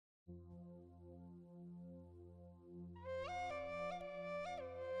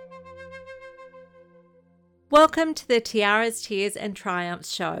Welcome to the Tiaras, Tears and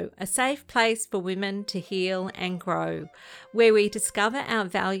Triumphs show, a safe place for women to heal and grow, where we discover our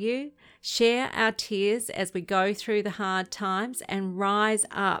value, share our tears as we go through the hard times, and rise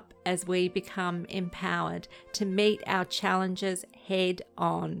up as we become empowered to meet our challenges head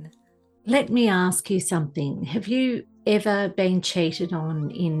on. Let me ask you something. Have you ever been cheated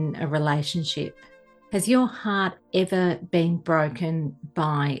on in a relationship? Has your heart ever been broken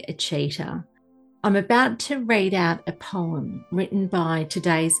by a cheater? I'm about to read out a poem written by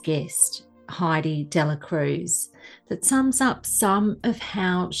today's guest, Heidi Dela Cruz, that sums up some of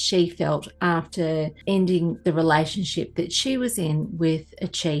how she felt after ending the relationship that she was in with a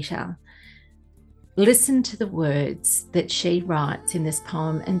cheater. Listen to the words that she writes in this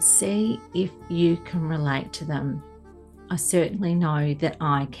poem and see if you can relate to them. I certainly know that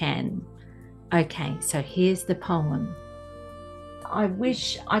I can. Okay, so here's the poem. I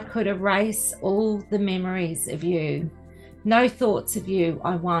wish I could erase all the memories of you. No thoughts of you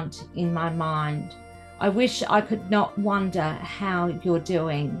I want in my mind. I wish I could not wonder how you're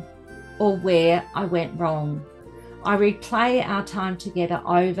doing or where I went wrong. I replay our time together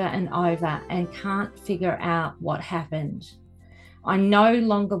over and over and can't figure out what happened. I no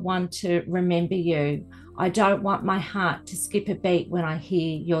longer want to remember you. I don't want my heart to skip a beat when I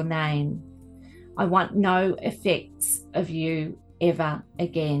hear your name. I want no effects of you ever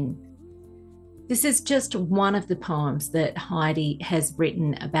again. This is just one of the poems that Heidi has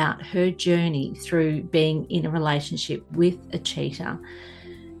written about her journey through being in a relationship with a cheater,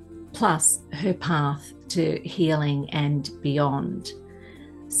 plus her path to healing and beyond.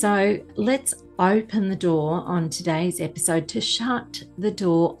 So let's open the door on today's episode to shut the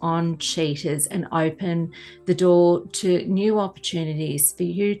door on cheaters and open the door to new opportunities for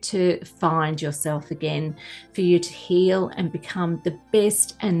you to find yourself again, for you to heal and become the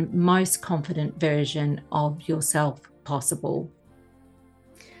best and most confident version of yourself possible.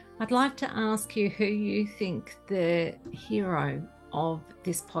 I'd like to ask you who you think the hero of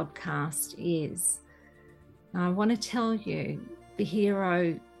this podcast is. I want to tell you, the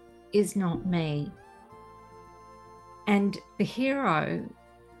hero is not me. And the hero,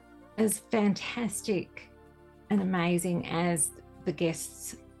 as fantastic and amazing as the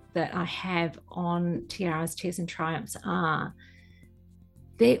guests that I have on Tiaras, Tears and Triumphs are,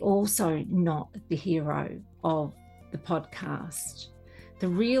 they're also not the hero of the podcast. The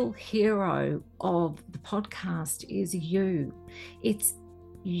real hero of the podcast is you. It's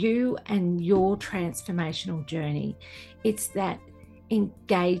you and your transformational journey. It's that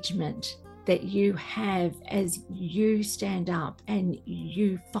engagement that you have as you stand up and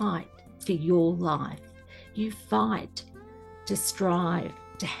you fight for your life. You fight to strive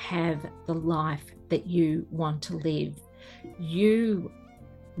to have the life that you want to live. You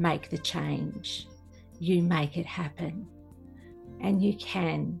make the change. You make it happen. And you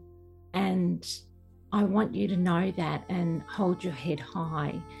can. And I want you to know that and hold your head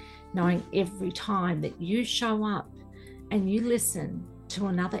high, knowing every time that you show up and you listen to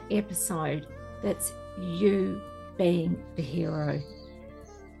another episode, that's you being the hero.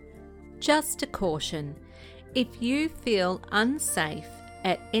 Just a caution, if you feel unsafe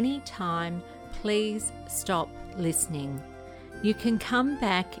at any time, please stop listening. You can come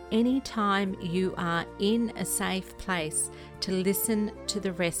back anytime you are in a safe place to listen to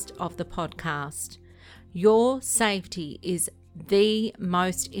the rest of the podcast. Your safety is the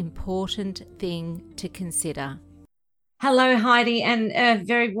most important thing to consider. Hello, Heidi, and a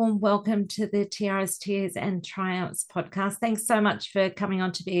very warm welcome to the Tiaras, Tears and Triumphs podcast. Thanks so much for coming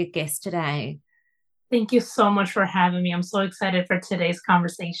on to be a guest today. Thank you so much for having me. I'm so excited for today's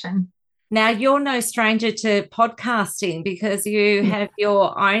conversation. Now, you're no stranger to podcasting because you have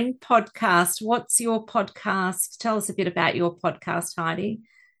your own podcast. What's your podcast? Tell us a bit about your podcast, Heidi.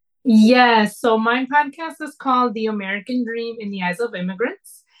 Yes, so my podcast is called The American Dream in the Eyes of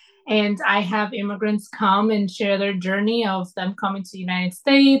Immigrants. And I have immigrants come and share their journey of them coming to the United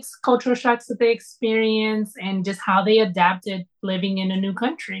States, cultural shocks that they experience, and just how they adapted living in a new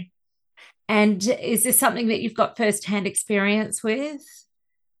country. And is this something that you've got firsthand experience with?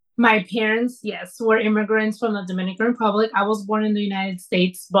 My parents, yes, were immigrants from the Dominican Republic. I was born in the United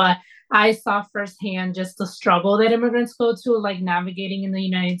States, but I saw firsthand just the struggle that immigrants go to, like navigating in the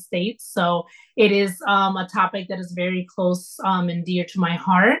United States. So it is a topic that is very close and dear to my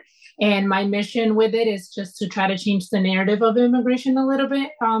heart. And my mission with it is just to try to change the narrative of immigration a little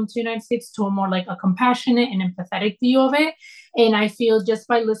bit to the United States to a more like a compassionate and empathetic view of it. And I feel just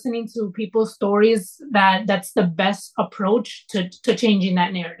by listening to people's stories, that's the best approach to changing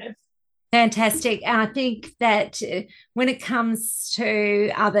that narrative. Fantastic. I think that when it comes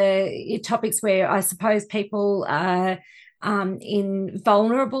to other topics where I suppose people are in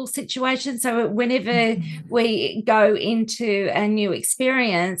vulnerable situations, so whenever we go into a new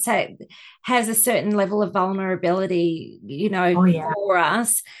experience, it has a certain level of vulnerability, for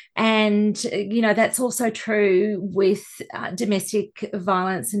us. And, that's also true with domestic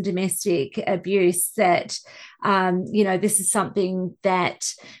violence and domestic abuse, that, this is something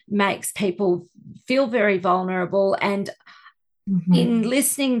that makes people feel very vulnerable. And in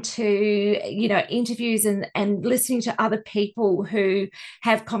listening to interviews and listening to other people who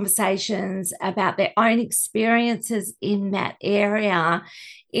have conversations about their own experiences in that area,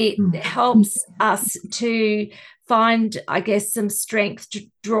 it helps us to find, I guess, some strength to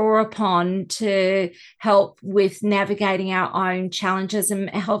draw upon to help with navigating our own challenges, and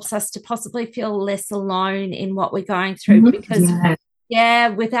it helps us to possibly feel less alone in what we're going through. Because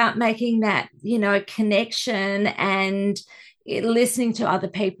without making that connection and listening to other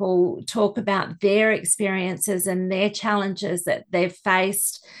people talk about their experiences and their challenges that they've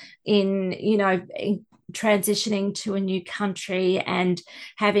faced in transitioning to a new country and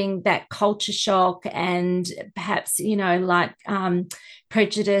having that culture shock, and perhaps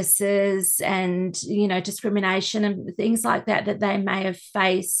prejudices and discrimination and things like that they may have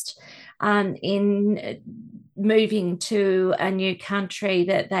faced in moving to a new country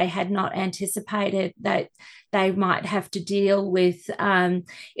that they had not anticipated that they might have to deal with.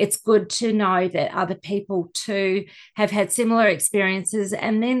 It's good to know that other people too have had similar experiences,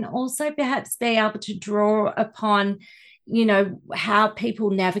 and then also perhaps be able to draw upon, how people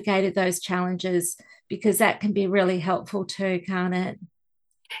navigated those challenges, because that can be really helpful too, can't it?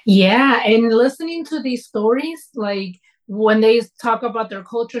 Yeah, and listening to these stories, like when they talk about their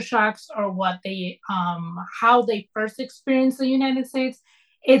culture shocks or what they how they first experienced the United States,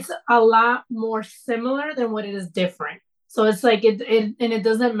 it's a lot more similar than what it is different. So it's like and it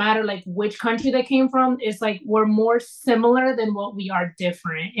doesn't matter like which country they came from. It's like we're more similar than what we are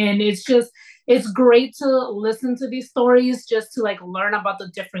different. And it's great to listen to these stories just to like learn about the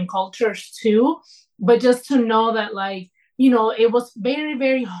different cultures too. But just to know that it was very,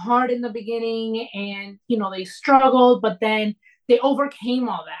 very hard in the beginning, and, they struggled, but then they overcame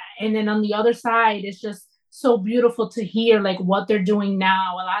all that. And then on the other side, it's just so beautiful to hear like what they're doing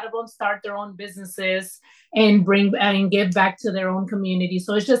now. A lot of them start their own businesses and bring and give back to their own community.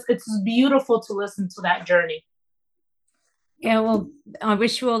 So it's beautiful to listen to that journey. Yeah, well, I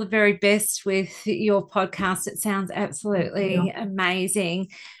wish you all the very best with your podcast. It sounds absolutely amazing.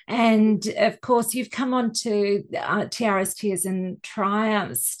 And of course, you've come on to Tiaras, Tears and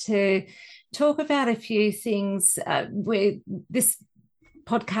Triumphs to talk about a few things where this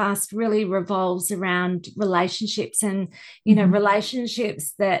podcast really revolves around relationships, and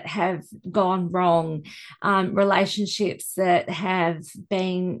relationships that have gone wrong, relationships that have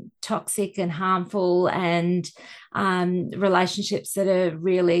been toxic and harmful, and relationships that are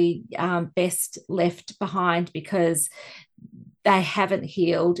really best left behind because they haven't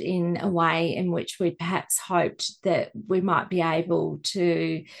healed in a way in which we perhaps hoped that we might be able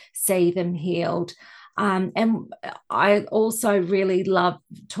to see them healed. And I also really love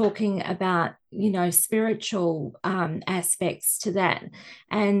talking about, spiritual aspects to that.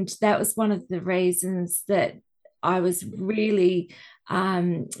 And that was one of the reasons that I was really,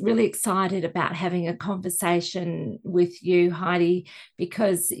 really excited about having a conversation with you, Heidi,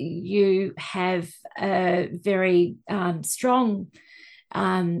 because you have a very strong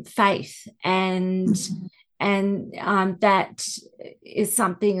faith, and that is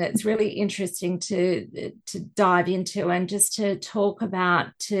something that's really interesting to dive into, and just to talk about,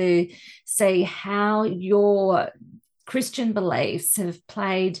 to see how your Christian beliefs have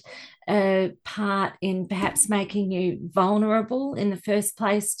played a part in perhaps making you vulnerable in the first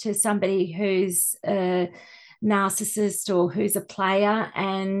place to somebody who's a narcissist or who's a player,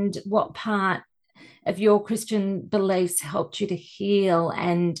 and what part of your Christian beliefs helped you to heal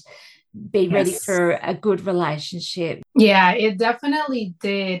and be ready for a good relationship. Yeah, it definitely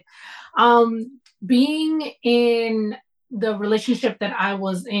did. Being in the relationship that I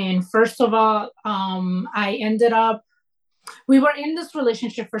was in, first of all, we were in this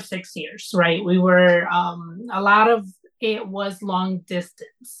relationship for 6 years, right? We were, a lot of it was long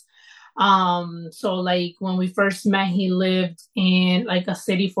distance. So like when we first met, he lived in like a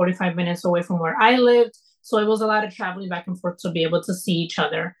city 45 minutes away from where I lived. So it was a lot of traveling back and forth to be able to see each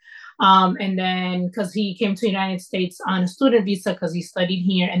other. And then because he came to the United States on a student visa because he studied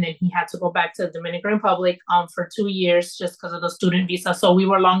here, and then he had to go back to the Dominican Republic for 2 years just because of the student visa. So we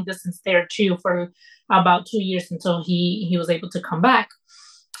were long distance there too for about 2 years until he was able to come back.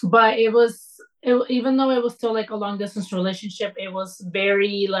 but even though it was still like a long distance relationship, it was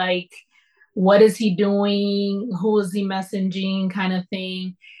very like, what is he doing? Who is he messaging kind of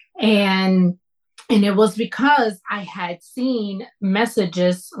thing. And it was because I had seen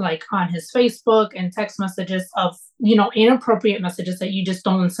messages like on his Facebook and text messages of, inappropriate messages that you just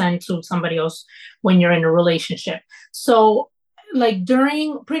don't send to somebody else when you're in a relationship. So like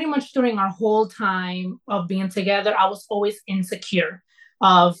pretty much during our whole time of being together, I was always insecure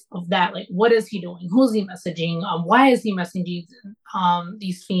of that. Like, what is he doing? Who's he messaging? Why is he messaging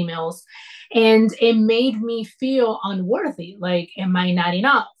these females? And it made me feel unworthy. Like, am I not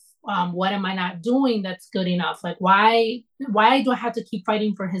enough? What am I not doing that's good enough? Like, why do I have to keep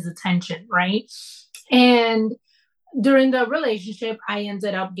fighting for his attention, right? And during the relationship, I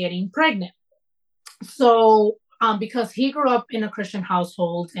ended up getting pregnant. So because he grew up in a Christian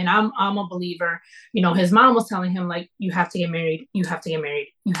household and I'm a believer, his mom was telling him like, you have to get married, you have to get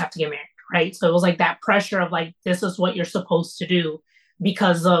married, you have to get married, right? So it was like that pressure of like, this is what you're supposed to do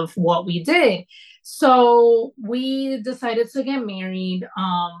because of what we did. So we decided to get married,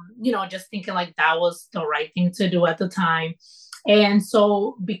 just thinking like that was the right thing to do at the time. And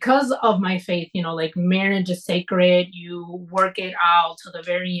so because of my faith, like marriage is sacred, you work it out to the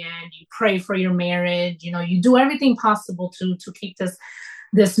very end, you pray for your marriage, you do everything possible to keep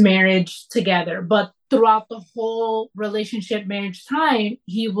this marriage together. But throughout the whole relationship marriage time,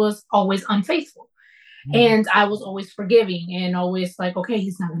 he was always unfaithful. And I was always forgiving and always like, okay,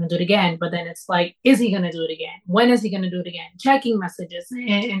 he's not going to do it again. But then it's like, is he going to do it again? When is he going to do it again? Checking messages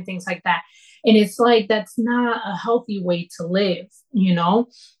and things like that. And it's like, that's not a healthy way to live,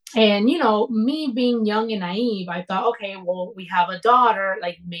 And, me being young and naive, I thought, okay, well, we have a daughter,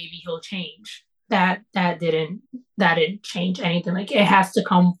 like maybe he'll change. That didn't change anything. Like it has to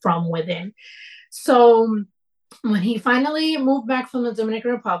come from within. So when he finally moved back from the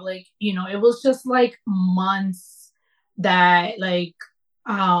Dominican Republic, it was just like months that like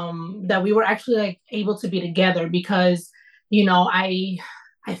that we were actually like able to be together because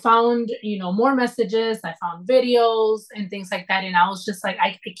I found more messages, I found videos and things like that, and I was just like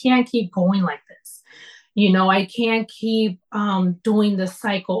I can't keep going like this. I can't keep doing this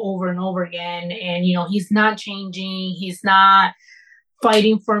cycle over and over again, and he's not changing, he's not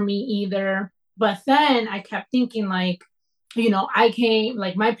fighting for me either. But then I kept thinking like, I came,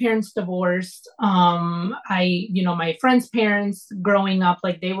 like my parents divorced. My friends' parents growing up,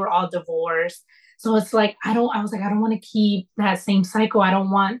 like they were all divorced. So it's like, I was like, I don't want to keep that same cycle. I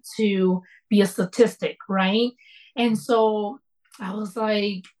don't want to be a statistic, right? And so I was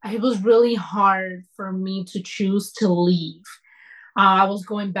like, it was really hard for me to choose to leave. I was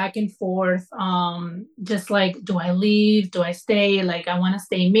going back and forth, just like, do I leave? Do I stay? Like, I want to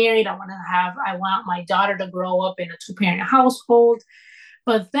stay married. I want my daughter to grow up in a two-parent household.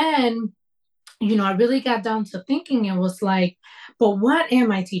 But then, I really got down to thinking and was like, but what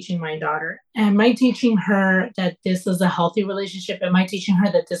am I teaching my daughter? Am I teaching her that this is a healthy relationship? Am I teaching her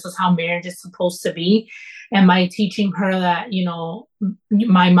that this is how marriage is supposed to be? Am I teaching her that,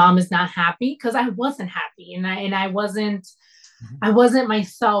 my mom is not happy? Because I wasn't happy and I wasn't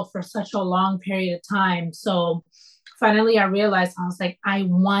myself for such a long period of time. So finally I realized, I was like, I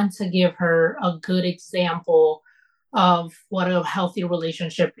want to give her a good example of what a healthy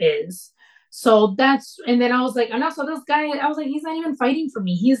relationship is. And then I was like, and also this guy, I was like, he's not even fighting for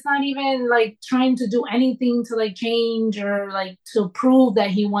me. He's not even like trying to do anything to like change or like to prove that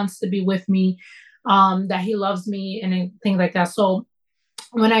he wants to be with me, that he loves me and things like that. So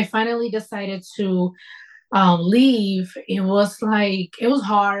when I finally decided to leave, it was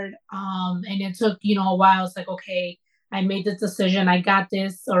hard. And it took, a while. It's like, okay, I made this decision. I got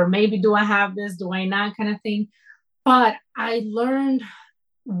this, or maybe do I have this? Do I not kind of thing? But I learned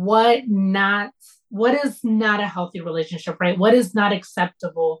what is not a healthy relationship, right? What is not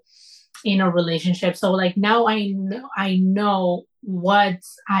acceptable in a relationship. So like now I know what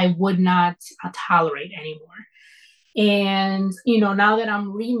I would not tolerate anymore. And, now that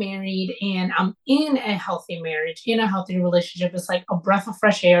I'm remarried and I'm in a healthy marriage, in a healthy relationship, it's like a breath of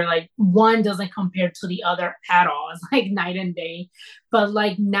fresh air. Like one doesn't compare to the other at all. It's like night and day. But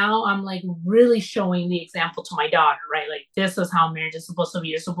like now I'm like really showing the example to my daughter, right? Like this is how marriage is supposed to be.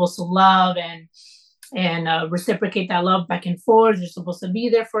 You're supposed to love and reciprocate that love back and forth. You're supposed to be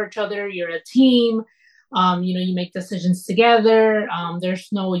there for each other. You're a team. You make decisions together. There's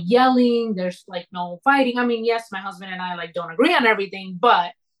no yelling. There's like no fighting. I mean, yes, my husband and I like don't agree on everything,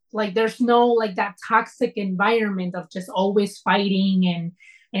 but like there's no like that toxic environment of just always fighting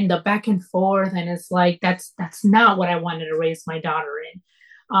and the back and forth. And it's like that's not what I wanted to raise my daughter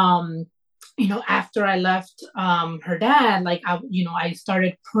in. after I left her dad, like I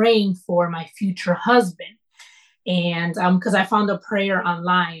started praying for my future husband. And because I found a prayer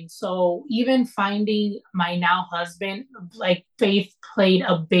online. So even finding my now husband, like faith played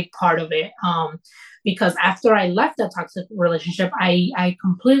a big part of it. Because after I left that toxic relationship, I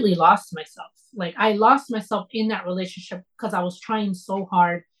completely lost myself. Like I lost myself in that relationship because I was trying so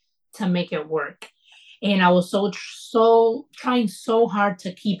hard to make it work. And I was so trying so hard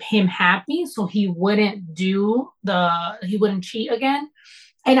to keep him happy so he wouldn't cheat again.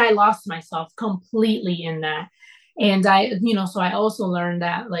 And I lost myself completely in that. And so I also learned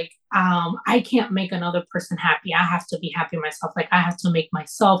that like I can't make another person happy. I have to be happy myself. Like I have to make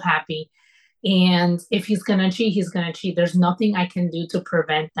myself happy. And if he's gonna cheat, he's gonna cheat. There's nothing I can do to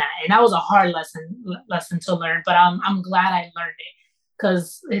prevent that. And that was a hard lesson to learn, but I'm glad I learned it.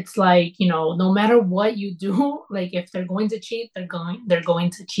 Because it's like, no matter what you do, like if they're going to cheat, they're going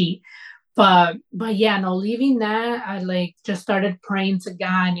to cheat. But yeah, no, leaving that, I like just started praying to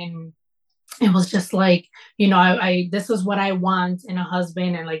God, and it was just like, I this is what I want in a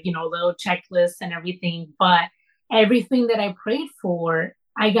husband, and like, little checklists and everything. But everything that I prayed for,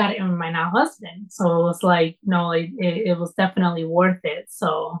 I got it in my now husband. So it was like, no, it was definitely worth it.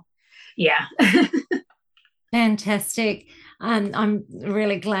 So yeah. Fantastic. I'm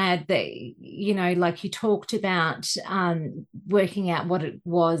really glad that, like you talked about working out what it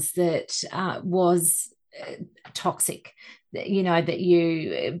was that was toxic, that, that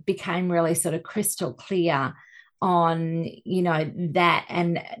you became really sort of crystal clear on, that,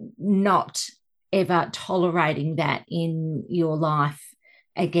 and not ever tolerating that in your life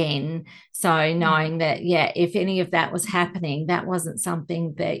again. So knowing that, yeah, if any of that was happening, that wasn't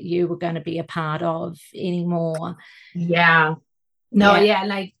something that you were going to be a part of anymore. Yeah. No, Yeah. yeah,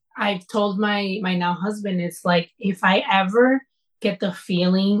 like I've told my now husband, it's like if I ever get the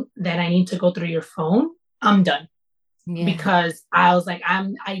feeling that I need to go through your phone, I'm done. Yeah. Because I was like,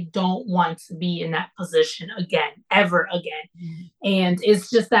 I don't want to be in that position again, ever again. And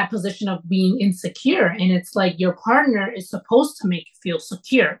it's just that position of being insecure. And it's like your partner is supposed to make you feel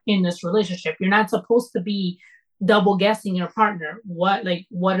secure in this relationship. You're not supposed to be double guessing your partner. What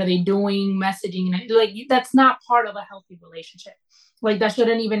are they doing, messaging? Like that's not part of a healthy relationship. Like that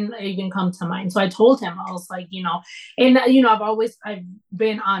shouldn't even come to mind. So I told him, I was like, and I've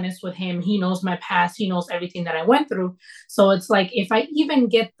been honest with him. He knows my past. He knows everything that I went through. So it's like if I even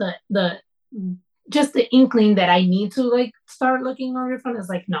get the just the inkling that I need to like start looking on your phone, it's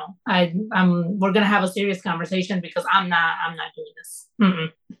like no, we're gonna have a serious conversation because I'm not doing this.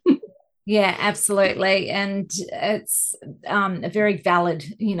 Mm-mm. Yeah, absolutely. And it's a very valid,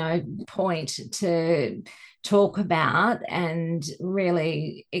 point to talk about and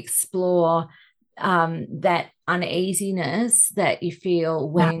really explore that uneasiness that you feel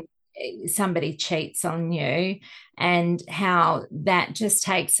when somebody cheats on you, and how that just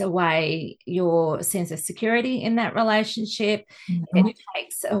takes away your sense of security in that relationship. Mm-hmm. It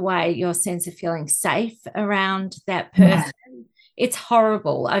takes away your sense of feeling safe around that person. It's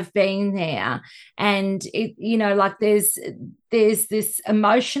horrible. I've been there. And it, like there's this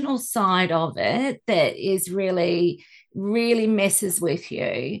emotional side of it that is really, really messes with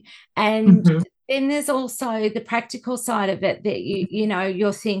you. And Mm-hmm. then there's also the practical side of it that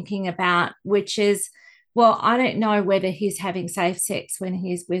you're thinking about, which is, well, I don't know whether he's having safe sex when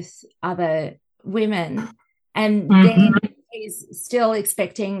he's with other women. And then Mm-hmm. he's still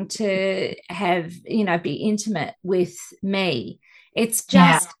expecting to have, be intimate with me. It's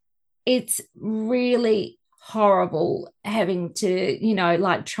Yeah. just, it's really horrible having to,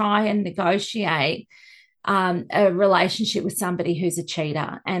 like try and negotiate a relationship with somebody who's a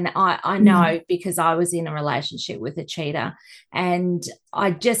cheater. And I know because I was in a relationship with a cheater, and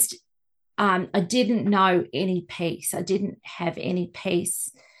I just, I didn't know any peace. I didn't have any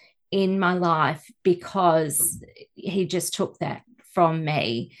peace in my life because he just took that from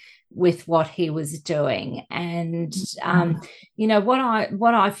me with what he was doing. And what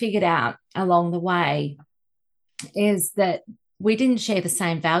I figured out along the way is that we didn't share the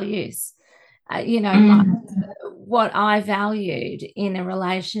same values. What I valued in a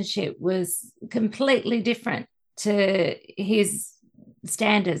relationship was completely different to his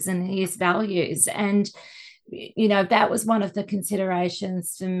standards and his values. And that was one of the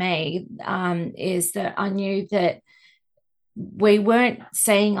considerations for me, is that I knew that we weren't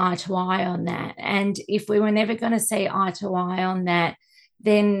seeing eye to eye on that. And if we were never going to see eye to eye on that,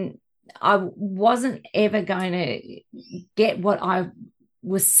 then I wasn't ever going to get what I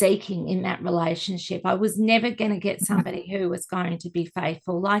was seeking in that relationship. I was never going to get somebody who was going to be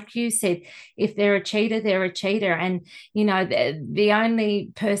faithful. Like you said, if they're a cheater, they're a cheater. And, the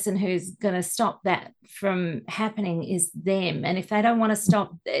only person who's going to stop that from happening is them. And if they don't want to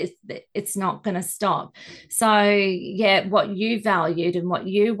stop, it's not going to stop. So, yeah, what you valued and what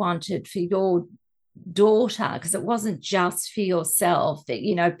you wanted for your daughter, because it wasn't just for yourself, that,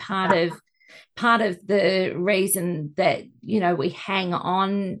 part of the reason that we hang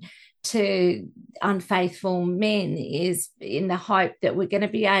on to unfaithful men is in the hope that we're going to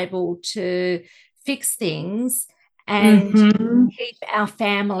be able to fix things and keep our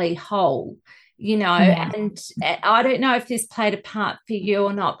family whole. And I don't know if this played a part for you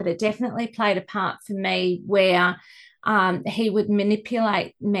or not, but it definitely played a part for me, where he would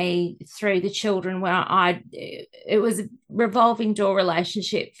manipulate me through the children, where it was a revolving door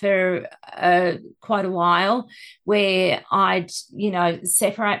relationship for quite a while, where I'd,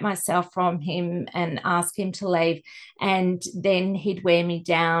 separate myself from him and ask him to leave. And then he'd wear me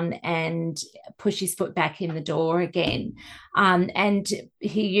down and push his foot back in the door again. And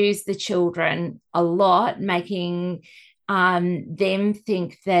he used the children a lot, making them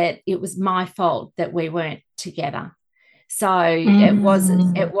think that it was my fault that we weren't together. So it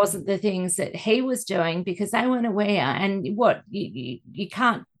wasn't the things that he was doing, because they weren't aware. And what you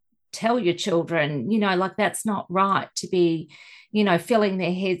can't tell your children, like, that's not right to be, filling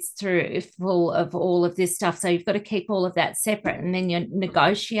their heads full of all of this stuff. So you've got to keep all of that separate. And then you're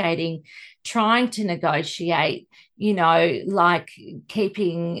trying to negotiate, like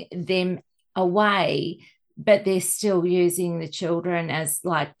keeping them away, but they're still using the children as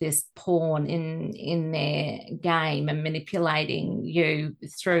like this pawn in their game and manipulating you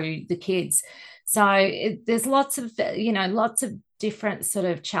through the kids. So there's lots of different sort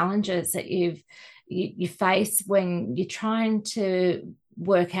of challenges that you face when you're trying to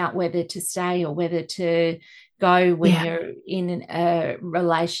work out whether to stay or whether to go when you're in a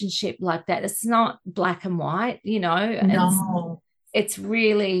relationship like that. It's not black and white, No. It's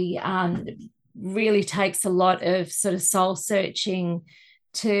really really takes a lot of sort of soul searching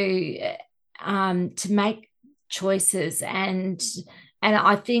to make choices. And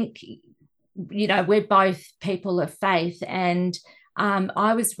I think, we're both people of faith, and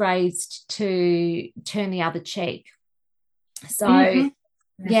I was raised to turn the other cheek. So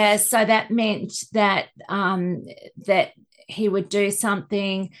yeah, so that meant that that he would do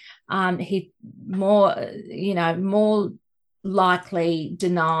something, he more likely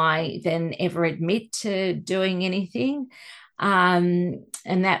deny than ever admit to doing anything, and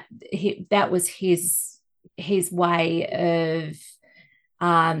that was his way of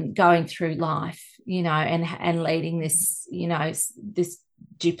going through life, and leading this this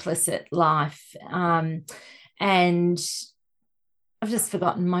duplicit life, and I've just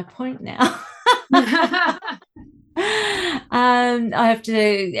forgotten my point now. I have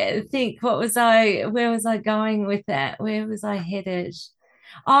to think, where was I going with that? Where was I headed?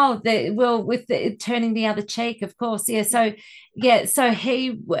 With the turning the other cheek, of course. Yeah. So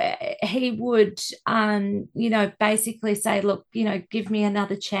he would, basically say, look, give me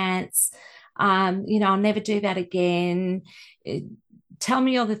another chance. I'll never do that again. Tell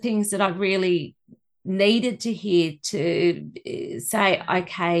me all the things that I really needed to hear to say,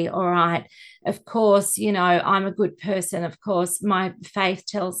 okay, all right, of course, I'm a good person. Of course, my faith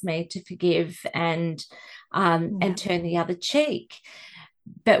tells me to forgive and turn the other cheek.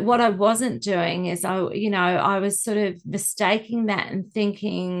 But what I wasn't doing is I was sort of mistaking that and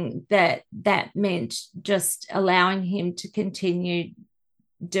thinking that meant just allowing him to continue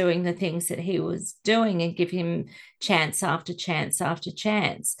doing the things that he was doing and give him chance after chance after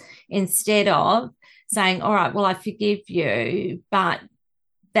chance, instead of saying, all right, well, I forgive you, but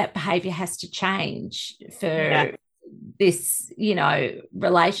that behavior has to change for this,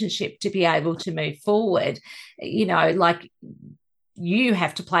 relationship to be able to move forward. Like, you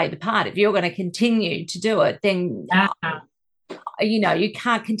have to play the part. If you're going to continue to do it, then, you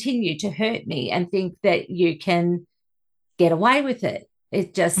can't continue to hurt me and think that you can get away with it.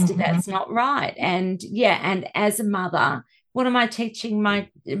 It just, that's not right. And as a mother, what am I teaching my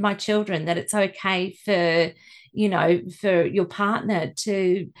children? That it's okay for your partner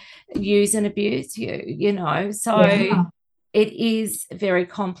to use and abuse you. So it is very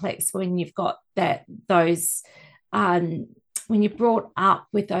complex when you've got those when you're brought up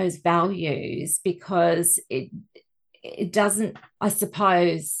with those values, because it doesn't, I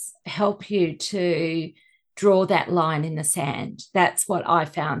suppose, help you to draw that line in the sand. That's what I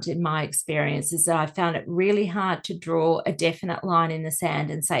found in my experience, is that I found it really hard to draw a definite line in the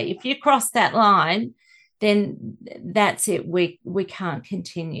sand and say, if you cross that line, then that's it. We can't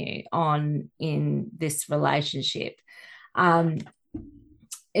continue on in this relationship.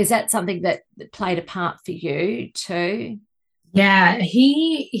 Is that something that played a part for you too? Yeah,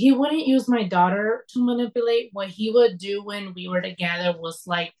 he wouldn't use my daughter to manipulate. What he would do when we were together was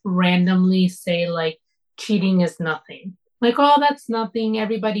like randomly say like cheating is nothing. Like, oh, that's nothing.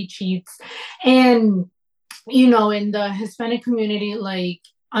 Everybody cheats. And in the Hispanic community, like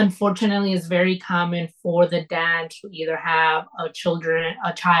unfortunately it's very common for the dad to either have a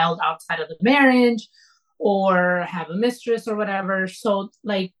child outside of the marriage or have a mistress or whatever. So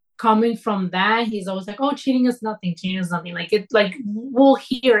like coming from that, he's always like, oh, cheating is nothing. Like it like we'll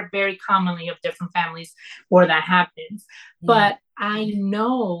hear it very commonly of different families where that happens. But I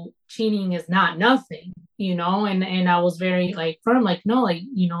know cheating is not nothing, and I was very like firm, like, no, like,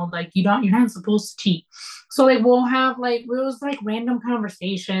 like you're not supposed to cheat. So like we'll have like it was like random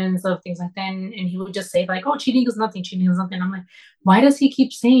conversations of things like that. And he would just say like, oh, cheating is nothing, cheating is nothing. I'm like, why does he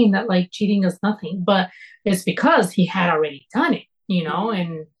keep saying that like cheating is nothing? But it's because he had already done it,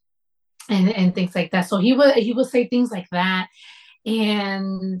 and things like that. So he would say things like that.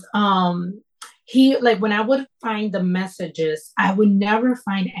 And he like when I would find the messages, I would never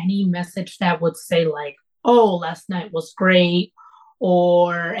find any message that would say like, oh, last night was great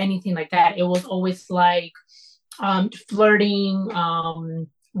or anything like that. It was always like flirting,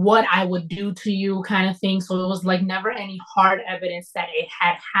 what I would do to you kind of thing. So it was like never any hard evidence that it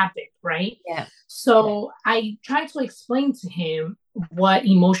had happened, right? Yeah. So I tried to explain to him what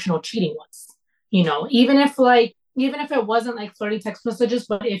emotional cheating was, even if it wasn't like flirty text messages,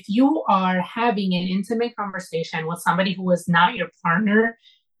 but if you are having an intimate conversation with somebody who is not your partner,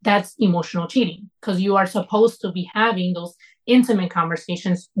 that's emotional cheating because you are supposed to be having those intimate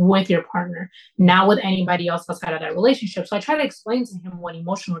conversations with your partner, not with anybody else outside of that relationship. So I tried to explain to him what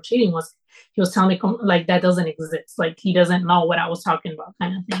emotional cheating was. He was telling me like that doesn't exist. Like he doesn't know what I was talking about,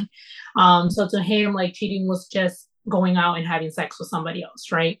 kind of thing. So to him, like cheating was just going out and having sex with somebody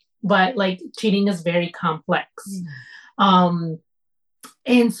else, right? But like cheating is very complex. And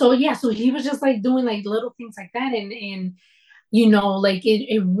so yeah, so he was just like doing like little things like that, and like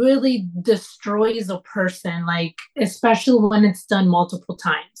it really destroys a person, like especially when it's done multiple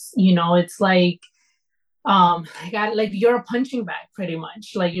times. It's like like you're a punching bag pretty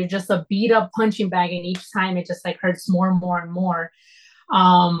much. Like you're just a beat up punching bag, and each time it just like hurts more and more and more.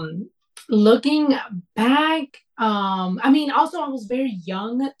 Looking back, I mean, also I was very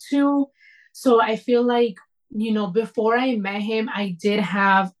young too, so I feel like before I met him, I did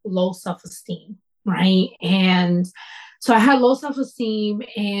have low self-esteem, right? And so I had low self-esteem,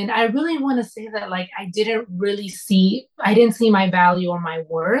 and I really want to say that like I didn't see my value or my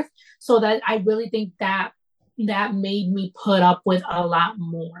worth. So that I really think that made me put up with a lot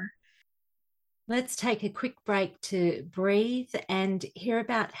more. Let's take a quick break to breathe and hear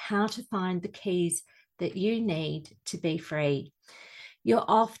about how to find the keys that you need to be free. You're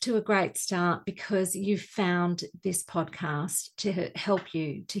off to a great start because you've found this podcast to help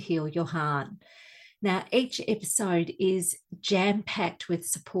you to heal your heart. Now, each episode is jam-packed with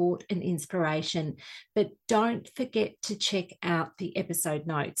support and inspiration, but don't forget to check out the episode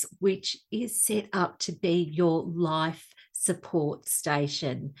notes, which is set up to be your life support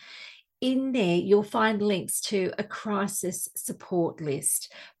station. In there, you'll find links to a crisis support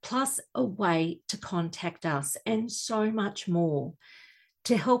list, plus a way to contact us and so much more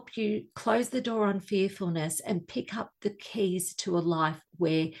to help you close the door on fearfulness and pick up the keys to a life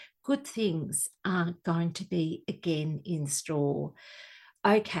where good things are going to be again in store.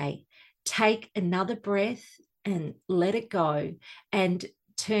 Okay, take another breath and let it go and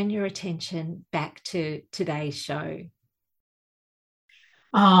turn your attention back to today's show.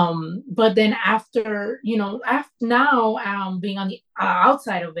 But then after now, being on the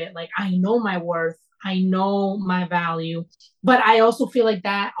outside of it, like I know my worth, I know my value, but I also feel like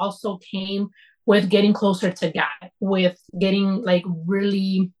that also came with getting closer to God, with getting like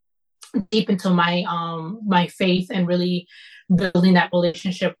really deep into my faith and really building that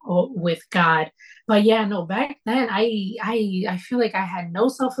relationship with God. But yeah, no, back then I feel like I had no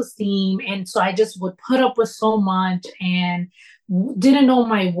self-esteem, and so I just would put up with so much and didn't know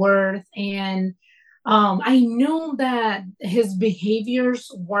my worth. And I knew that his behaviors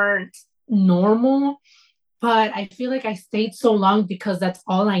weren't normal, but I feel like I stayed so long because that's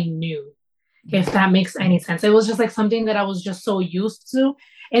all I knew, if that makes any sense. It was just like something that I was just so used to.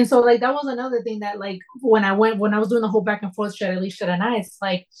 And so like that was another thing that like when I was doing the whole back and forth, should I leave, should I not, it's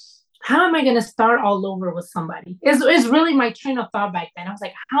like how am I going to start all over with somebody? Is really my train of thought back then. I was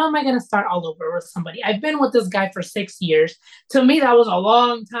like, how am I going to start all over with somebody? I've been with this guy for 6 years. To me, that was a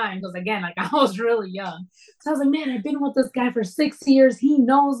long time because, again, like I was really young. So I was like, man, I've been with this guy for 6 years. He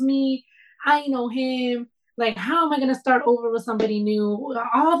knows me. I know him. Like, how am I going to start over with somebody new?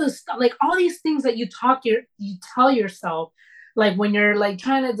 All this, like all these things that you tell yourself, like when you're like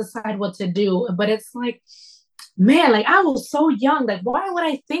trying to decide what to do. But it's like, man, like I was so young. Like, why would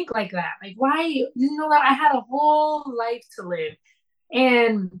I think like that? Like, why, that I had a whole life to live.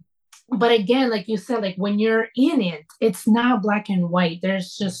 And, but again, like you said, like when you're in it, it's not black and white.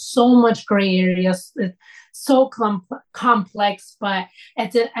 There's just so much gray areas. It's so complex. But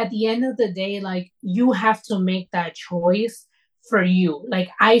at the end of the day, like you have to make that choice for you. Like,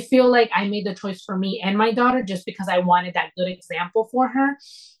 I feel like I made the choice for me and my daughter just because I wanted that good example for her.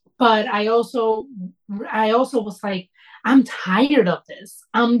 But I also was like, I'm tired of this.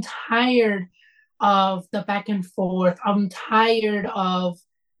 I'm tired of the back and forth. I'm tired of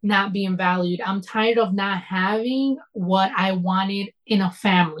not being valued. I'm tired of not having what I wanted in a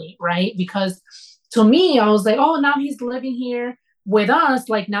family, right? Because to me, I was like, oh, now he's living here with us.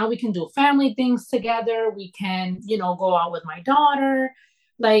 Like, now we can do family things together. We can, go out with my daughter.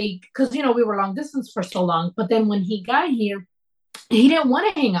 Like, because, we were long distance for so long. But then when he got here, he didn't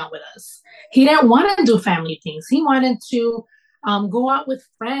want to hang out with us. He didn't want to do family things. He wanted to go out with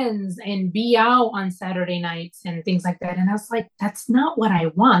friends and be out on Saturday nights and things like that. And I was like, that's not what I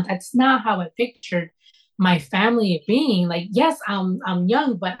want. That's not how I pictured my family being. Like, yes, I'm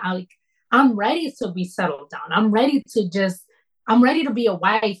young, but I'm ready to be settled down. I'm ready to be a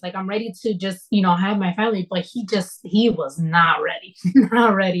wife. Like, I'm ready to just, have my family. But he was not ready,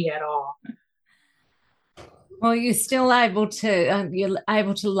 not ready at all. Well, you're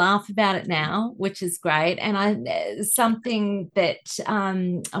able to laugh about it now, which is great. And something that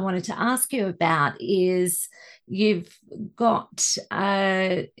I wanted to ask you about is you've got,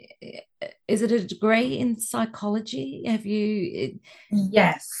 is it a degree in psychology? Have you?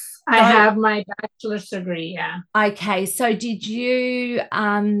 Yes, I have my bachelor's degree. Yeah. Okay, so did you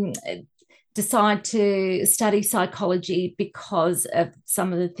decide to study psychology because of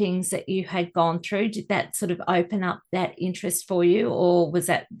some of the things that you had gone through? Did that sort of open up that interest for you, or was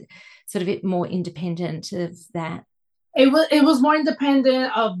that sort of it more independent of that? It was more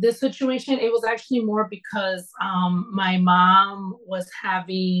independent of this situation. It was actually more because my mom was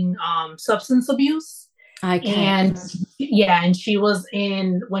having substance abuse. Okay. And yeah, and she was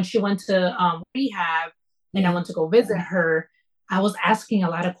in when she went to rehab, and I Yeah. went to go visit her. I was asking a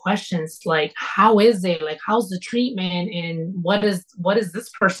lot of questions like, how is it? Like, how's the treatment, and what is this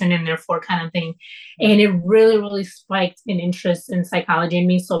person in there for, kind of thing. And it really, really spiked an interest in psychology in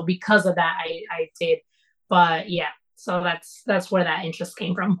me. So because of that, I did. But yeah, so that's where that interest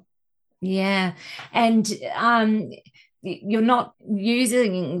came from. Yeah. And you're not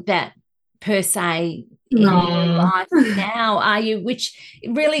using that per se in your No. life now, are you? Which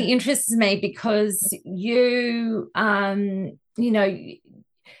really interests me because you've done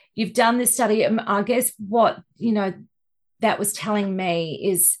this study. I guess what, that was telling me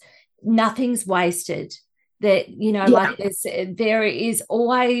is nothing's wasted. That, Yeah. like there is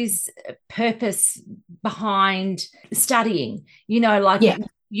always purpose behind studying, like Yeah.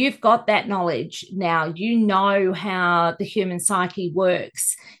 you've got that knowledge now. You know how the human psyche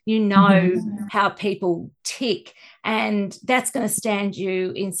works. You know Mhm. how people tick. And that's going to stand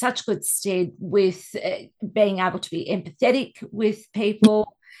you in such good stead with being able to be empathetic with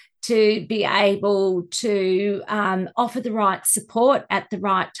people, to be able to offer the right support at the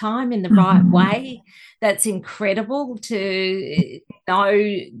right time in the right Mhm. way. That's incredible to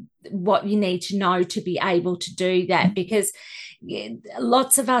know what you need to know to be able to do that, because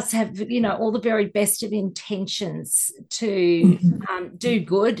lots of us have, all the very best of intentions to Mhm. do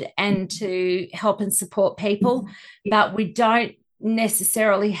good and to help and support people, but we don't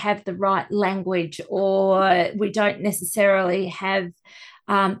necessarily have the right language, or we don't necessarily have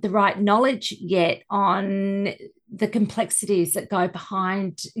the right knowledge yet on the complexities that go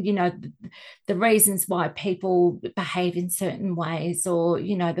behind, the reasons why people behave in certain ways, or,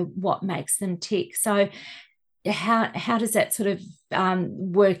 what makes them tick. So how does that sort of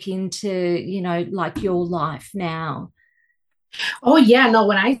work into, like your life now? Oh yeah, no,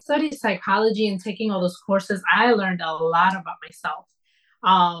 when I studied psychology and taking all those courses, I learned a lot about myself.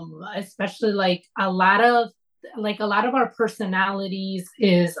 Especially like a lot of our personalities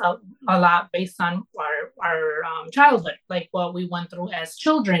is a lot based on our childhood, like what we went through as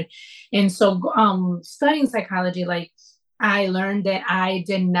children. And so studying psychology, like I learned that I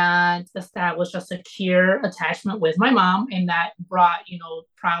did not establish a secure attachment with my mom, and that brought,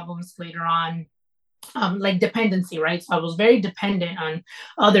 problems later on, like dependency, right? So I was very dependent on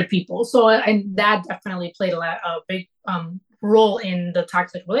other people. So, and that definitely played a big role in the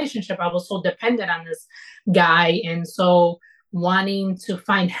toxic relationship. I was so dependent on this guy, and so wanting to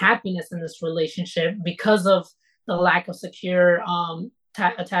find happiness in this relationship because of the lack of secure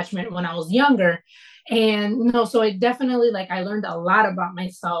attachment when I was younger. And so it definitely, like, I learned a lot about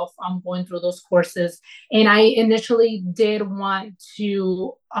myself going through those courses. And I initially did want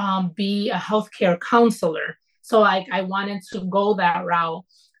to be a healthcare counselor. So I wanted to go that route.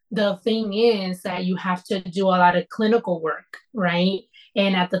 The thing is that you have to do a lot of clinical work, right?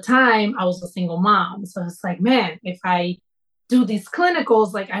 And at the time, I was a single mom. So it's like, man, if I do these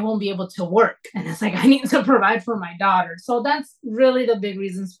clinicals, like, I won't be able to work. And it's like, I need to provide for my daughter. So that's really the big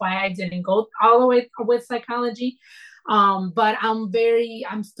reasons why I didn't go all the way with psychology. But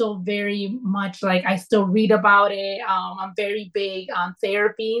I'm still very much, like, I still read about it. I'm very big on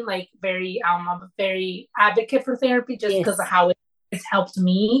therapy, like I'm a very advocate for therapy just because of how it's helped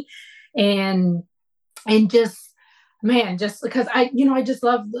me. And just, man, just because I just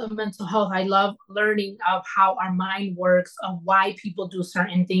love the mental health. I love learning of how our mind works, of why people do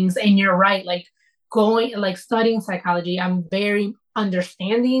certain things. And you're right, like studying psychology, I'm very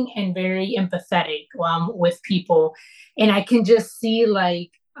understanding and very empathetic with people. And I can just see,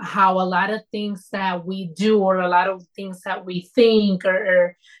 like, how a lot of things that we do, or a lot of things that we think,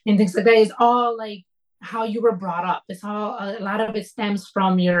 or and things like that, is all like how you were brought up. It's all, a lot of it stems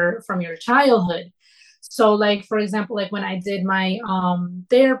from your childhood. So, like, for example, like when I did my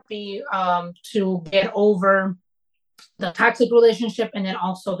therapy to get over the toxic relationship and then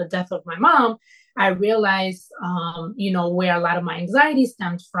also the death of my mom, I realized, where a lot of my anxiety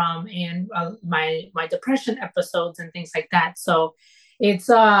stemmed from, and my depression episodes and things like that. So it's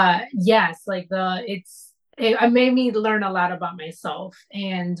yes, like it made me learn a lot about myself,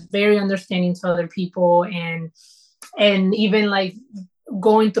 and very understanding to other people, and even like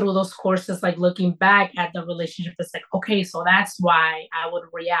going through those courses, like looking back at the relationship, it's like, okay, so that's why I would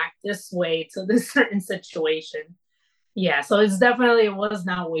react this way to this certain situation. Yeah, so it's definitely, it was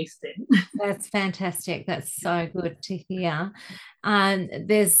not wasted. That's fantastic. That's so good to hear.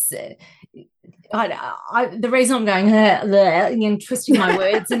 There's the reason I'm going and twisting my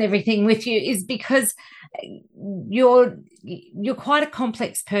words and everything with you is because you're quite a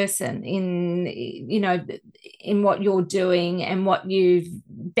complex person in what you're doing and what you've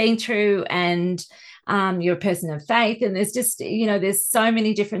been through, and you're a person of faith, and there's just there's so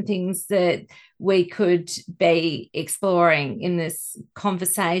many different things that we could be exploring in this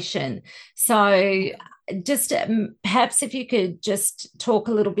conversation. So just perhaps if you could just talk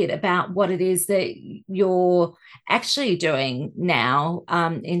a little bit about what it is that you're actually doing now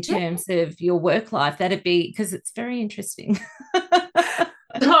in terms of your work life, that'd be, because it's very interesting.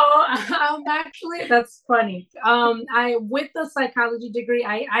 So actually, that's funny. I with the psychology degree,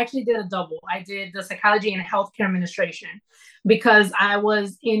 I actually did a double. I did the psychology and healthcare administration because I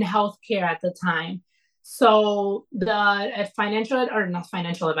was in healthcare at the time. So the financial, or not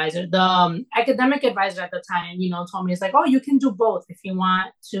financial advisor, the academic advisor at the time, told me, it's like, oh, you can do both. If you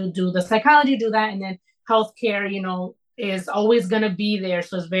want to do the psychology, do that, and then healthcare, is always going to be there.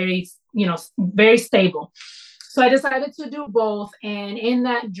 So it's very, very stable. So I decided to do both. And in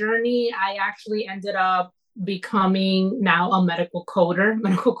that journey, I actually ended up becoming now a medical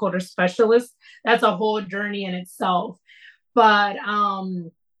coder specialist. That's a whole journey in itself. But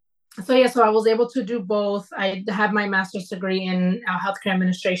so I was able to do both. I have my master's degree in healthcare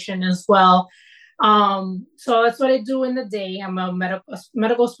administration as well. So that's what I do in the day. I'm a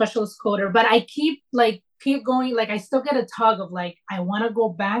medical specialist coder, but I keep going. Like, I still get a tug of, like, I want to go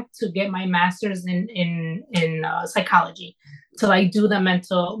back to get my master's in psychology, to like do the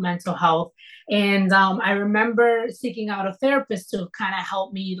mental health. And I remember seeking out a therapist to kind of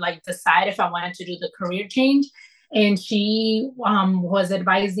help me, like, decide if I wanted to do the career change. And she was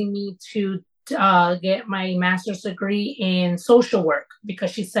advising me to get my master's degree in social work,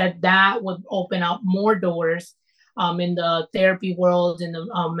 because she said that would open up more doors in the therapy world, in the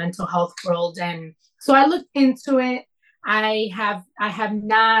mental health world. And so I looked into it. I have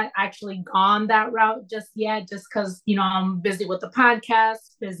not actually gone that route just yet, just because, I'm busy with the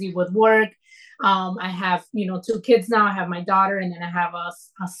podcast, busy with work. I have, 2 kids now. I have my daughter, and then I have a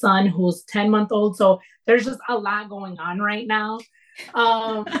son who's 10-month-old. So there's just a lot going on right now.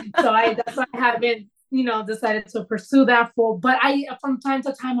 That's why I haven't, decided to pursue that full. But from time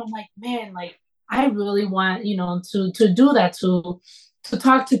to time, I'm like, man, like, I really want, to do that, to to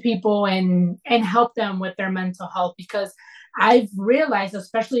talk to people and help them with their mental health, because I've realized,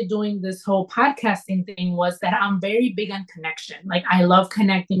 especially doing this whole podcasting thing, was that I'm very big on connection. Like, I love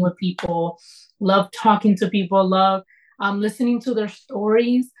connecting with people, love talking to people, love listening to their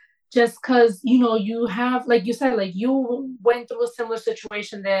stories. Just because, you know, you have, like you said, like you went through a similar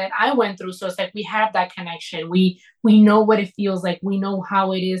situation that I went through. So it's like we have that connection. We know what it feels like. We know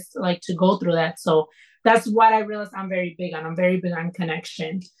how it is like to go through that. So that's what I realized I'm very big on. I'm very big on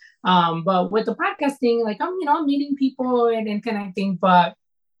connection. But with the podcasting, like I'm meeting people and connecting, but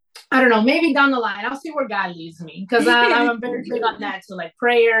I don't know, maybe down the line, I'll see where God leads me, because I'm very big on that. So like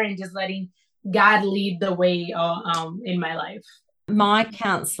prayer and just letting God lead the way in my life. My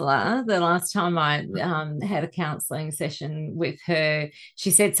counselor, the last time I had a counseling session with her,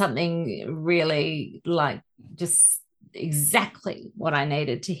 she said something really like just exactly what I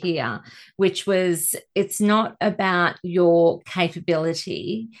needed to hear, which was, it's not about your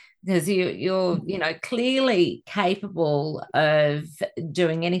capability, because you're clearly capable of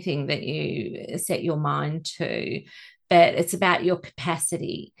doing anything that you set your mind to, but it's about your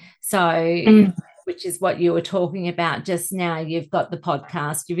capacity. So which is what you were talking about just now. You've got the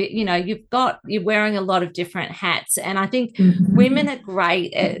podcast, you're wearing a lot of different hats. And I think women are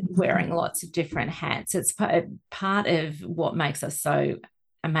great at wearing lots of different hats. It's part of what makes us so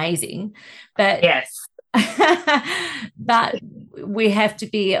amazing. But yes, but we have to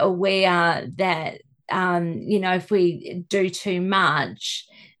be aware that, if we do too much,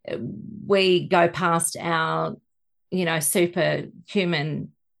 we go past our, superhuman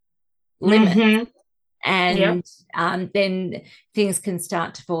limit. And then things can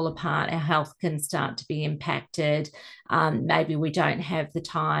start to fall apart. Our health can start to be impacted. Maybe we don't have the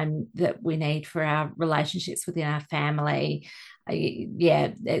time that we need for our relationships within our family.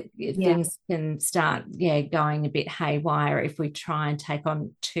 Things can start going a bit haywire if we try and take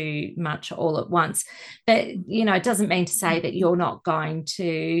on too much all at once. But it doesn't mean to say that you're not going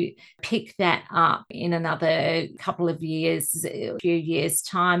to pick that up in another couple of years, a few years'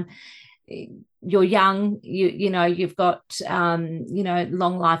 time. You're young, you've got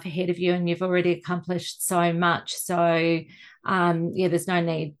long life ahead of you, and you've already accomplished so much. So there's no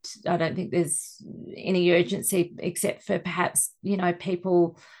need, I don't think there's any urgency, except for perhaps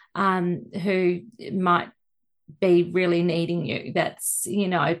people who might be really needing you. That's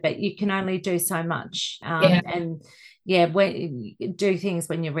but you can only do so much. And when do things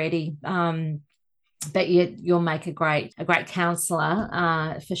when you're ready. But you'll make a great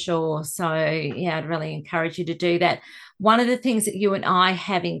counselor for sure. So I'd really encourage you to do that. One of the things that you and I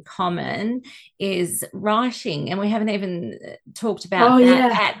have in common is writing, and we haven't even talked about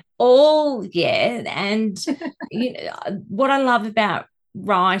at all yet. And what I love about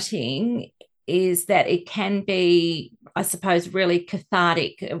writing is that it can be, I suppose, really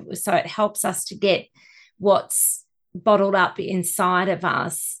cathartic. So it helps us to get what's bottled up inside of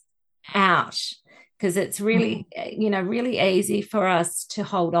us out, because it's really, really easy for us to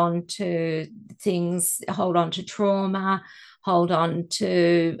hold on to things, hold on to trauma, hold on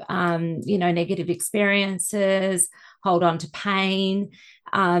to, negative experiences, hold on to pain.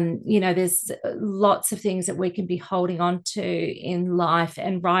 There's lots of things that we can be holding on to in life,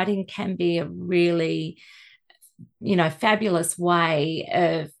 and writing can be a really, fabulous way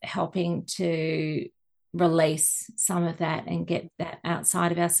of helping to release some of that and get that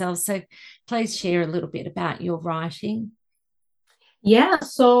outside of ourselves. So please share a little bit about your writing. Yeah,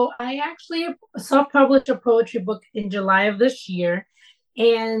 so I actually self-published a poetry book in July of this year,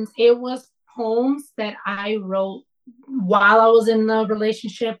 and it was poems that I wrote while I was in the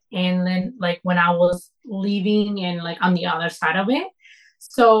relationship, and then like when I was leaving and like on the other side of it.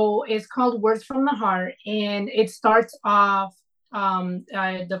 So it's called Words from the Heart, and it starts off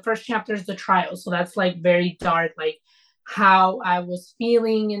the first chapter is the trial, so that's like very dark, like how I was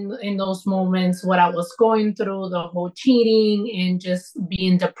feeling in those moments, what I was going through, the whole cheating and just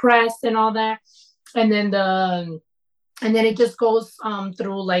being depressed and all that. And then it just goes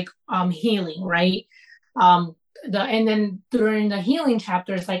through like healing, right? And then during the healing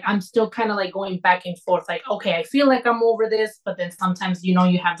chapters, like I'm still kind of like going back and forth, like, okay, I feel like I'm over this, but then sometimes, you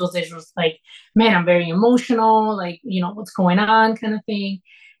have those issues like, man, I'm very emotional, like, what's going on kind of thing.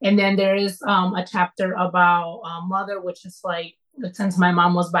 And then there is a chapter about mother, which is like, since my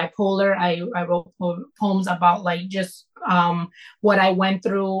mom was bipolar, I wrote poems about like just what I went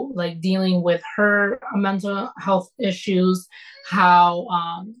through, like dealing with her mental health issues, how,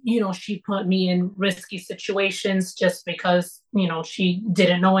 she put me in risky situations just because, she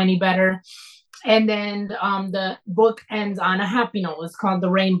didn't know any better. And then the book ends on a happy note. It's called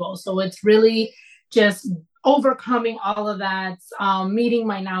The Rainbow. So it's really just overcoming all of that, meeting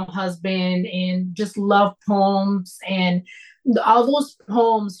my now husband, and just love poems. And all those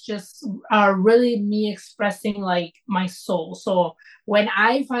poems just are really me expressing like my soul. So when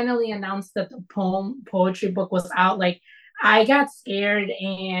I finally announced that the poetry book was out, like I got scared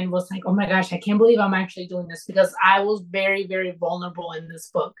and was like, oh my gosh, I can't believe I'm actually doing this, because I was very, very vulnerable in this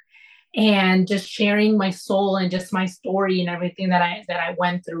book, and just sharing my soul and just my story and everything that I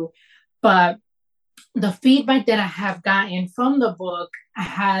went through. But the feedback that I have gotten from the book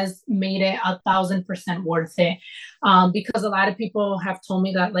has made it 1,000% worth it. Because a lot of people have told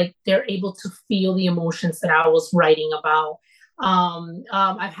me that like they're able to feel the emotions that I was writing about.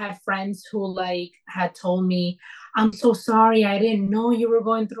 I've had friends who like had told me, I'm so sorry, I didn't know you were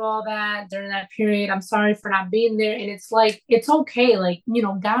going through all that during that period. I'm sorry for not being there. And it's like, it's okay. Like,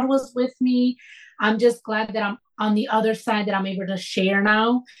 God was with me. I'm just glad that I'm on the other side, that I'm able to share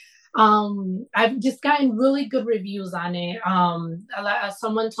now. I've just gotten really good reviews on it.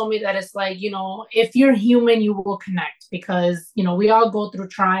 Someone told me that it's like, if you're human, you will connect, because we all go through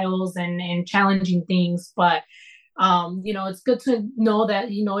trials and challenging things. But it's good to know that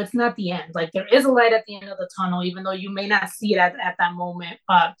it's not the end. Like, there is a light at the end of the tunnel, even though you may not see it at that moment.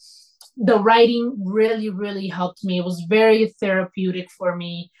 But the writing really, really helped me. It was very therapeutic for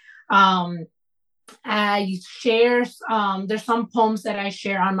me. I share, there's some poems that I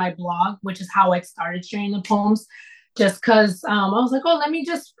share on my blog, which is how I started sharing the poems, just because I was like, oh, let me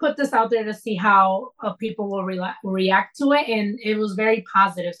just put this out there to see how people will react to it. And it was very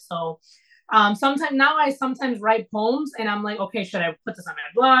positive. So I sometimes write poems and I'm like, okay, should I put this on my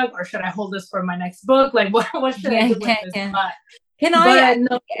blog, or should I hold this for my next book? Like, what should I do with this? Yeah.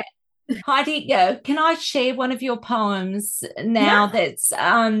 No. Heidi, can I share one of your poems now that's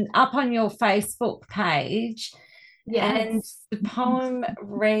up on your Facebook page? Yes. And the poem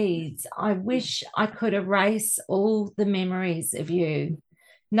reads, I wish I could erase all the memories of you.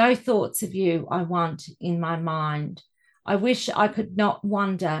 No thoughts of you I want in my mind. I wish I could not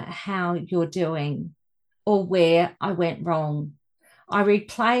wonder how you're doing or where I went wrong. I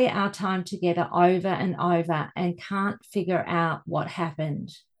replay our time together over and over and can't figure out what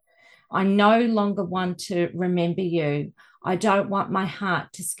happened. I no longer want to remember you. I don't want my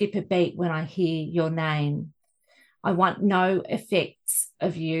heart to skip a beat when I hear your name. I want no effects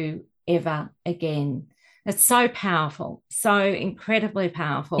of you ever again. It's so powerful, so incredibly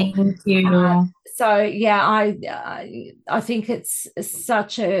powerful. Thank you. I think it's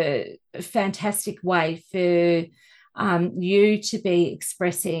such a fantastic way for you to be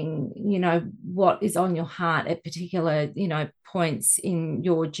expressing, what is on your heart at particular, points in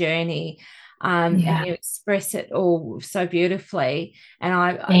your journey. And you express it all so beautifully. And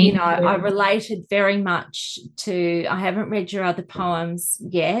I related very much to, I haven't read your other poems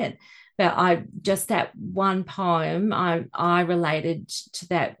yet, but that one poem, I related to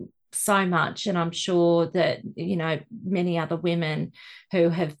that so much. And I'm sure that, many other women who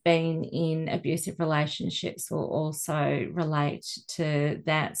have been in abusive relationships will also relate to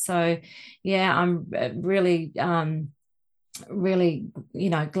that. So, yeah, I'm really, really,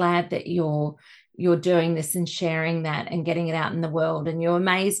 glad that you're doing this and sharing that and getting it out in the world. And you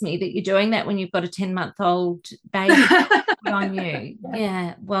amaze me that you're doing that when you've got a 10-month-old baby on you.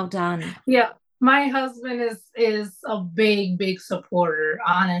 Yeah, well done. Yeah. My husband is a big supporter,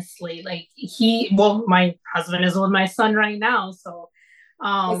 honestly. Like my husband is with my son right now. So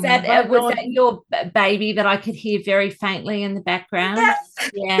was that your baby that I could hear very faintly in the background? Yes.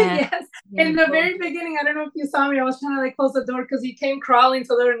 Yeah. Yes. Yeah. In the very beginning, I don't know if you saw me, I was trying to like close the door because he came crawling to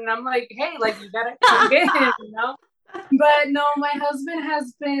the door, and I'm like, hey, like you gotta get him, But no, my husband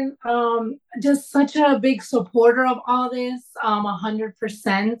has been just such a big supporter of all this,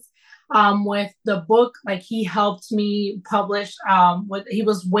 100%. With the book, like he helped me publish. He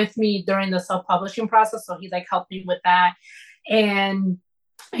was with me during the self-publishing process, so he like helped me with that, and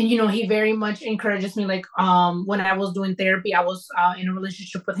he very much encourages me. Like when I was doing therapy, I was in a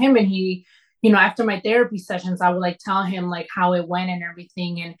relationship with him, and he, after my therapy sessions, I would like tell him like how it went and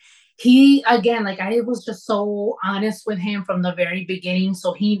everything, and he, again, like I was just so honest with him from the very beginning,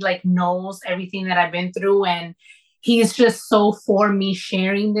 so he like knows everything that I've been through, and he's just so for me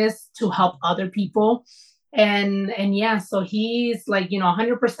sharing this to help other people. And yeah, so he's like,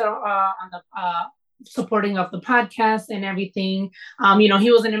 100% on the supporting of the podcast and everything.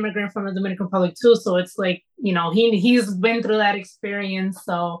 He was an immigrant from the Dominican Republic too. So it's like, he's been through that experience.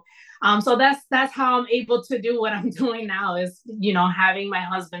 So so that's how I'm able to do what I'm doing now is, having my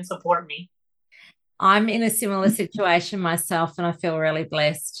husband support me. I'm in a similar situation myself, and I feel really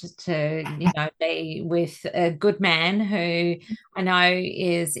blessed to, be with a good man who I know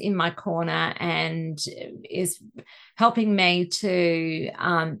is in my corner and is helping me to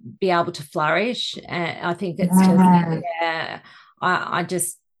be able to flourish. I think it's just, I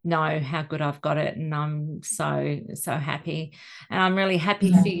just know how good I've got it, and I'm so happy, and I'm really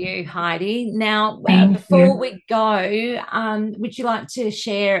happy for you, Heidi. Now, before we go, would you like to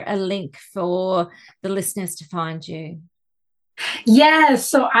share a link for the listeners to find you? Yes,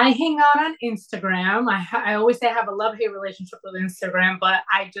 so I hang out on Instagram. I always say I have a love-hate relationship with Instagram, but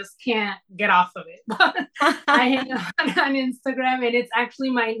I just can't get off of it. I hang out on Instagram, and it's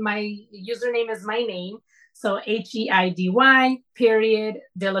actually my username is my name. So HEIDY period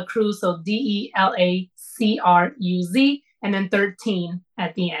De La Cruz, so DELACRUZ, and then 13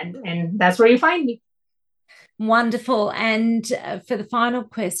 at the end. And that's where you find me. Wonderful. And for the final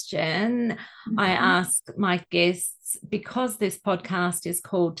question, I ask my guests, because this podcast is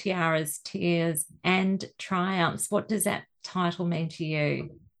called Tiaras, Tears and Triumphs, what does that title mean to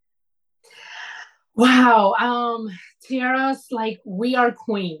you? Wow. Tiaras, like, we are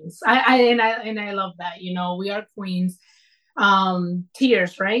queens. I love that, we are queens.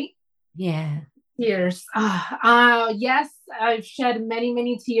 Tears, right? Yeah. Tears. Yes, I've shed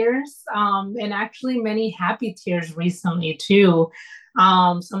many tears, and actually many happy tears recently too.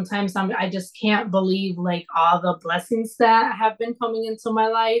 Sometimes I just can't believe like all the blessings that have been coming into my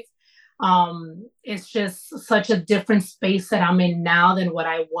life. It's just such a different space that I'm in now than what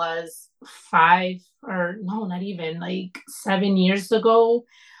I was 5 or no, not even like 7 years ago.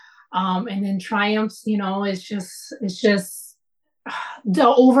 And then triumphs, it's just the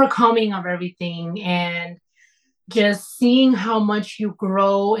overcoming of everything, and just seeing how much you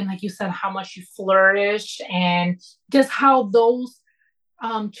grow, and like you said, how much you flourish, and just how those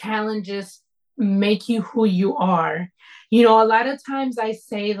challenges make you who you are. A lot of times I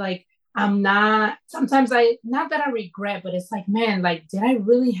say like, sometimes not that I regret, but it's like, man, like, did I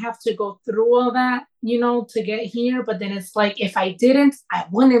really have to go through all that, to get here? But then it's like, if I didn't, I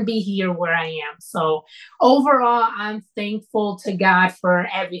wouldn't be here where I am. So overall, I'm thankful to God for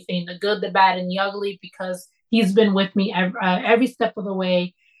everything, the good, the bad, and the ugly, because he's been with me every step of the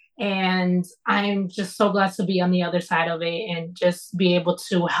way. And I'm just so glad to be on the other side of it and just be able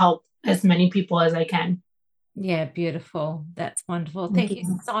to help as many people as I can. Yeah, beautiful. That's wonderful. Thank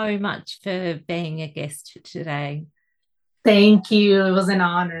you so much for being a guest today. Thank you. It was an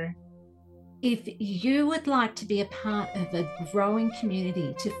honor. If you would like to be a part of a growing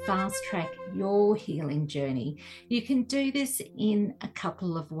community to fast track your healing journey, you can do this in a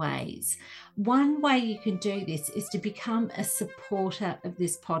couple of ways. One way you can do this is to become a supporter of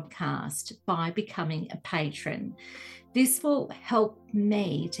this podcast by becoming a patron. This will help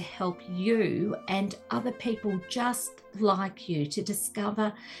me to help you and other people just like you to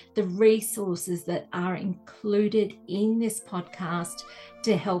discover the resources that are included in this podcast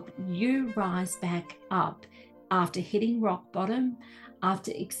to help you rise back up after hitting rock bottom,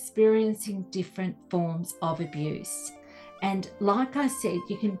 after experiencing different forms of abuse. And like I said,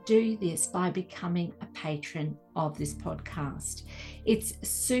 you can do this by becoming a patron of this podcast. It's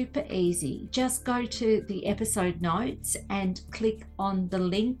super easy. Just go to the episode notes and click on the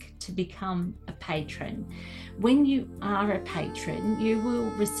link to become a patron. When you are a patron, you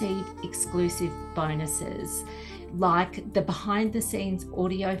will receive exclusive bonuses, like the behind the scenes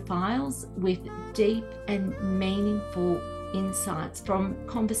audio files with deep and meaningful insights from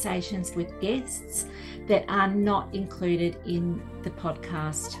conversations with guests that are not included in the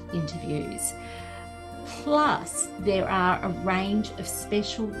podcast interviews. Plus, there are a range of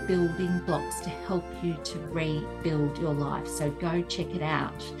special building blocks to help you to rebuild your life. So go check it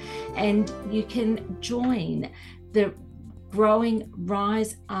out. And you can join the growing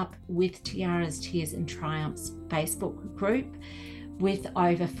Rise Up with Tiaras, Tears and Triumphs Facebook group with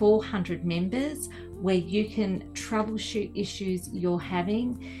over 400 members, where you can troubleshoot issues you're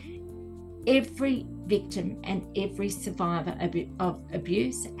having. Every victim and every survivor of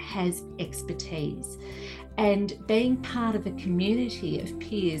abuse has expertise, and being part of a community of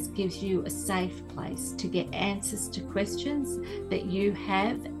peers gives you a safe place to get answers to questions that you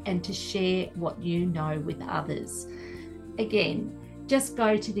have and to share what you know with others. Again, just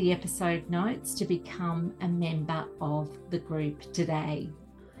go to the episode notes to become a member of the group today.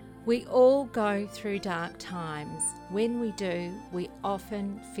 We all go through dark times. When we do, we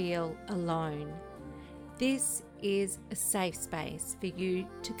often feel alone. This is a safe space for you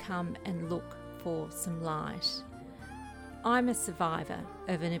to come and look for some light. I'm a survivor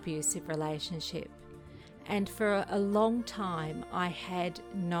of an abusive relationship, and for a long time I had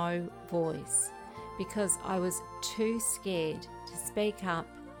no voice because I was too scared to speak up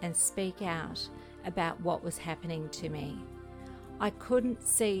and speak out about what was happening to me. I couldn't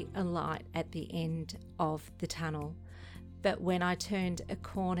see a light at the end of the tunnel, but when I turned a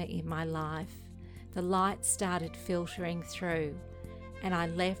corner in my life, the light started filtering through and I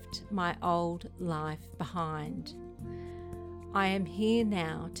left my old life behind. I am here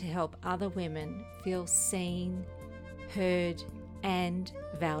now to help other women feel seen, heard, and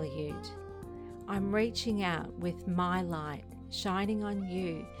valued. I'm reaching out with my light shining on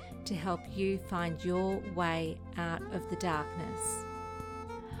you to help you find your way out of the darkness.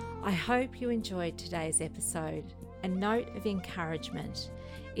 I hope you enjoyed today's episode. A note of encouragement: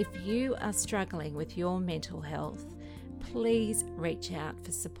 if you are struggling with your mental health, please reach out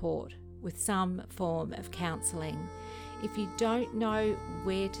for support with some form of counselling. If you don't know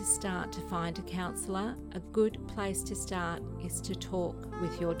where to start to find a counsellor, a good place to start is to talk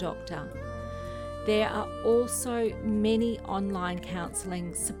with your doctor. There are also many online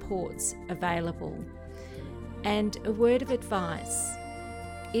counselling supports available. And a word of advice: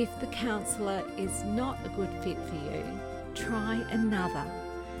 if the counsellor is not a good fit for you, try another.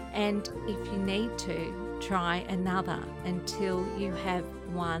 And if you need to, try another until you have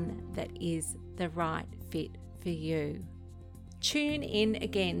one that is the right fit for you. Tune in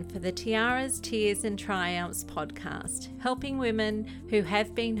again for the Tiaras, Tears and Triumphs podcast, helping women who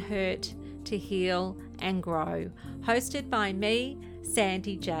have been hurt to heal and grow, hosted by me,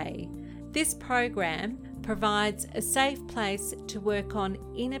 Sandy J. This program provides a safe place to work on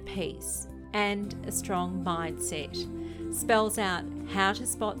inner peace and a strong mindset, spells out how to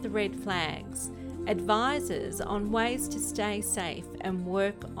spot the red flags, advises on ways to stay safe and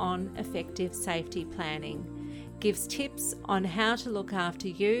work on effective safety planning, gives tips on how to look after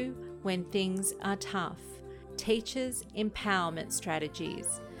you when things are tough, teaches empowerment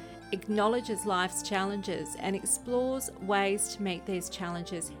strategies, acknowledges life's challenges and explores ways to meet these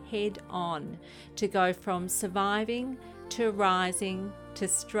challenges head on, to go from surviving to rising to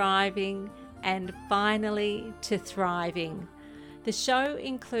striving and finally to thriving. The show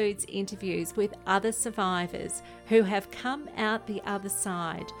includes interviews with other survivors who have come out the other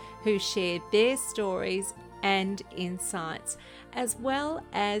side, who share their stories and insights, as well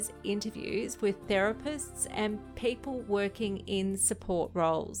as interviews with therapists and people working in support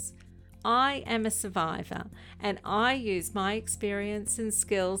roles. I am a survivor and I use my experience and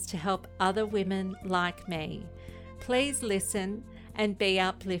skills to help other women like me. Please listen and be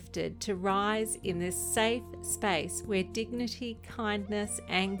uplifted to rise in this safe space where dignity, kindness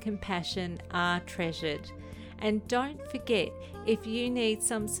and compassion are treasured. And don't forget, if you need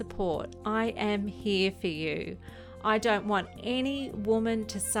some support, I am here for you. I don't want any woman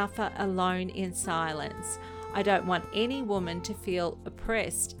to suffer alone in silence. I don't want any woman to feel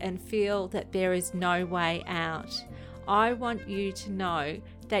oppressed and feel that there is no way out. I want you to know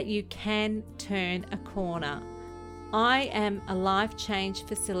that you can turn a corner. I am a life change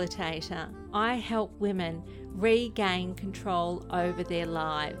facilitator. I help women regain control over their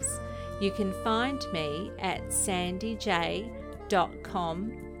lives. You can find me at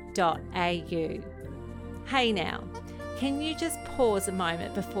sandyj.com.au. Hey now, can you just pause a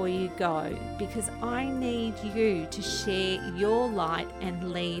moment before you go, because I need you to share your light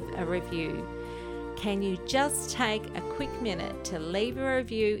and leave a review. Can you just take a quick minute to leave a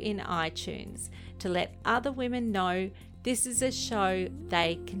review in iTunes to let other women know this is a show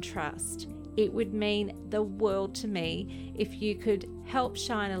they can trust? It would mean the world to me if you could help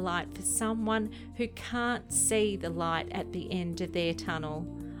shine a light for someone who can't see the light at the end of their tunnel.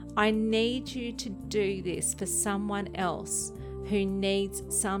 I need you to do this for someone else who needs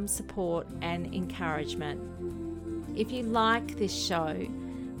some support and encouragement. If you like this show,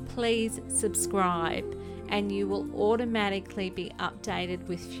 please subscribe and you will automatically be updated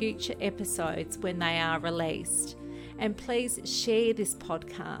with future episodes when they are released. And please share this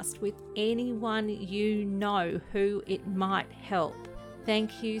podcast with anyone you know who it might help.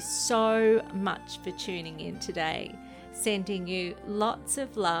 Thank you so much for tuning in today. Sending you lots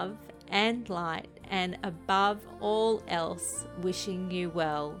of love and light, and above all else, wishing you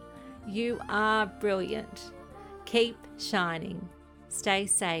well. You are brilliant. Keep shining. Stay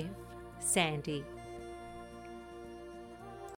safe, Sandy.